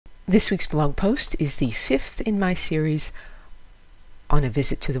This week's blog post is the fifth in my series on a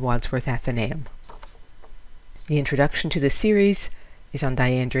visit to the Wadsworth Atheneum. The introduction to the series is on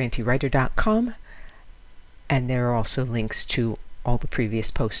dianedurantewriter.com, and there are also links to all the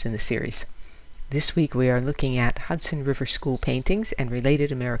previous posts in the series. This week we are looking at Hudson River School paintings and related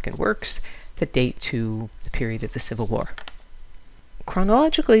American works that date to the period of the Civil War.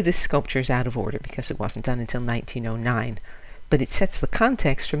 Chronologically, this sculpture is out of order because it wasn't done until 1909, but it sets the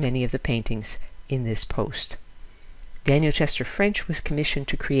context for many of the paintings in this post. Daniel Chester French was commissioned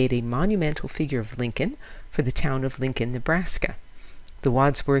to create a monumental figure of Lincoln for the town of Lincoln, Nebraska. The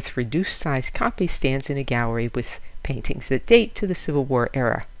Wadsworth reduced-size copy stands in a gallery with paintings that date to the Civil War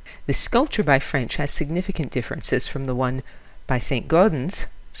era. This sculpture by French has significant differences from the one by St. Gaudens,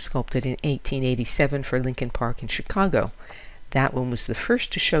 sculpted in 1887 for Lincoln Park in Chicago. That one was the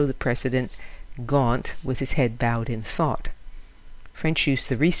first to show the president gaunt with his head bowed in thought. French used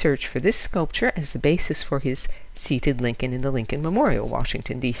the research for this sculpture as the basis for his seated Lincoln in the Lincoln Memorial,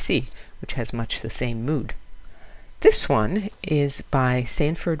 Washington, D.C., which has much the same mood. This one is by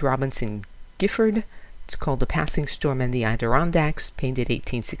Sanford Robinson Gifford. It's called A Passing Storm in the Adirondacks, painted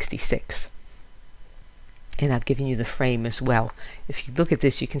 1866. And I've given you the frame as well. If you look at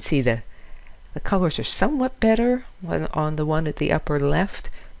this, you can see the colors are somewhat better on the one at the upper left,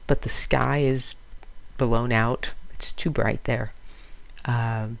 but the sky is blown out. It's too bright there.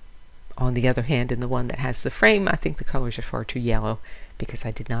 On the other hand, in the one that has the frame, I think the colors are far too yellow because I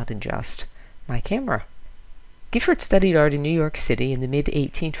did not adjust my camera. Gifford studied art in New York City in the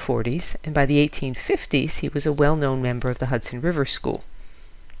mid-1840s, and by the 1850s he was a well-known member of the Hudson River School.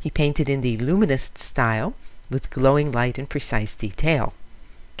 He painted in the Luminist style with glowing light and precise detail.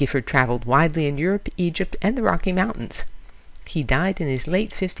 Gifford traveled widely in Europe, Egypt, and the Rocky Mountains. He died in his late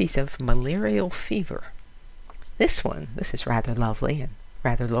 50s of malarial fever. This is rather lovely and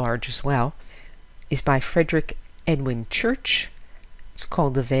rather large as well, is by Frederick Edwin Church. It's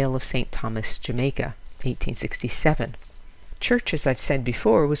called The Vale of St. Thomas, Jamaica, 1867. Church, as I've said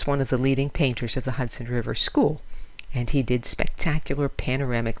before, was one of the leading painters of the Hudson River School, and he did spectacular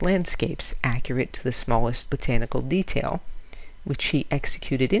panoramic landscapes accurate to the smallest botanical detail, which he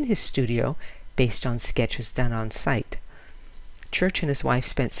executed in his studio based on sketches done on site. Church and his wife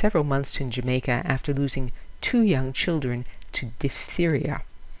spent several months in Jamaica after losing 2 young children to diphtheria.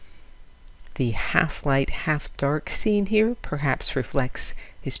 The half-light, half-dark scene here perhaps reflects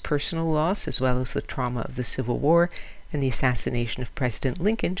his personal loss as well as the trauma of the Civil War and the assassination of President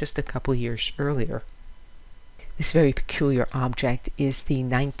Lincoln just a couple years earlier. This very peculiar object is the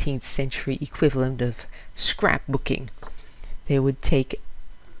 19th century equivalent of scrapbooking. They would take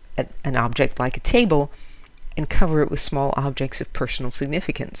an object like a table and cover it with small objects of personal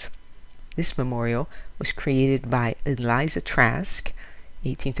significance. This memorial was created by Eliza Trask,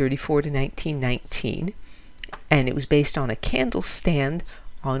 1834 to 1919, and it was based on a candle stand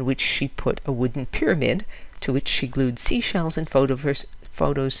on which she put a wooden pyramid to which she glued seashells and photos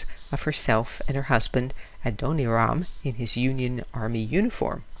of herself and her husband Adoniram in his Union Army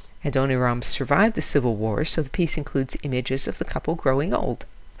uniform. Adoniram survived the Civil War, so the piece includes images of the couple growing old.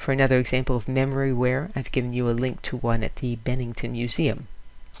 For another example of memory ware, I've given you a link to one at the Bennington Museum.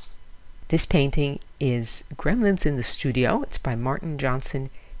 This painting is Gremlins in the Studio. It's by Martin Johnson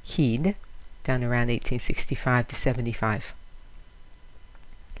Heed, done around 1865 to 75.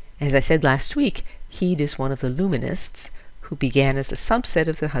 As I said last week, Heed is one of the Luminists who began as a subset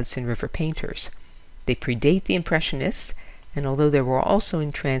of the Hudson River painters. They predate the Impressionists, and although they were also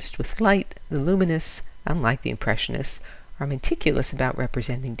entranced with light, the Luminists, unlike the Impressionists, are meticulous about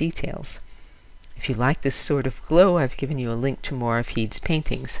representing details. If you like this sort of glow, I've given you a link to more of Heed's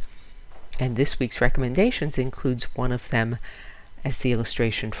paintings. And this week's recommendations includes one of them as the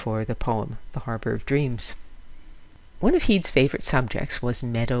illustration for the poem, The Harbor of Dreams. One of Heed's favorite subjects was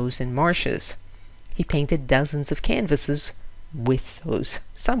meadows and marshes. He painted dozens of canvases with those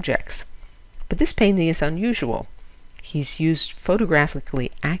subjects. But this painting is unusual. He's used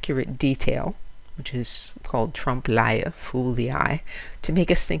photographically accurate detail, which is called trompe-l'œil, fool the eye, to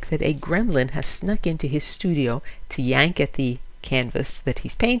make us think that a gremlin has snuck into his studio to yank at the canvas that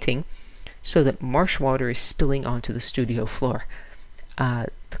he's painting, so that marsh water is spilling onto the studio floor. The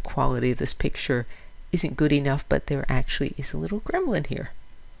quality of this picture isn't good enough, but there actually is a little gremlin here.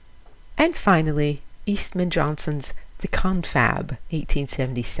 And finally, Eastman Johnson's The Confab,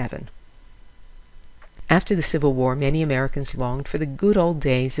 1877. After the Civil War, many Americans longed for the good old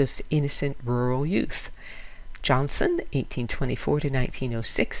days of innocent rural youth. Johnson, 1824 to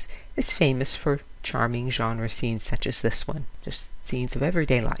 1906, is famous for charming genre scenes such as this one, just scenes of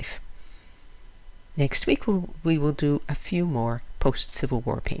everyday life. Next week we will do a few more post-Civil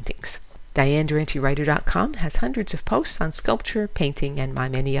War paintings. DianeDurantewriter.com has hundreds of posts on sculpture, painting, and my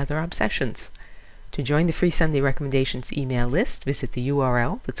many other obsessions. To join the free Sunday Recommendations email list, visit the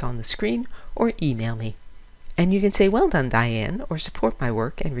URL that's on the screen or email me. And you can say, "Well done, Diane," or support my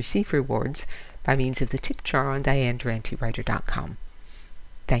work and receive rewards by means of the tip jar on DianeDurantewriter.com.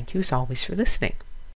 Thank you as always for listening.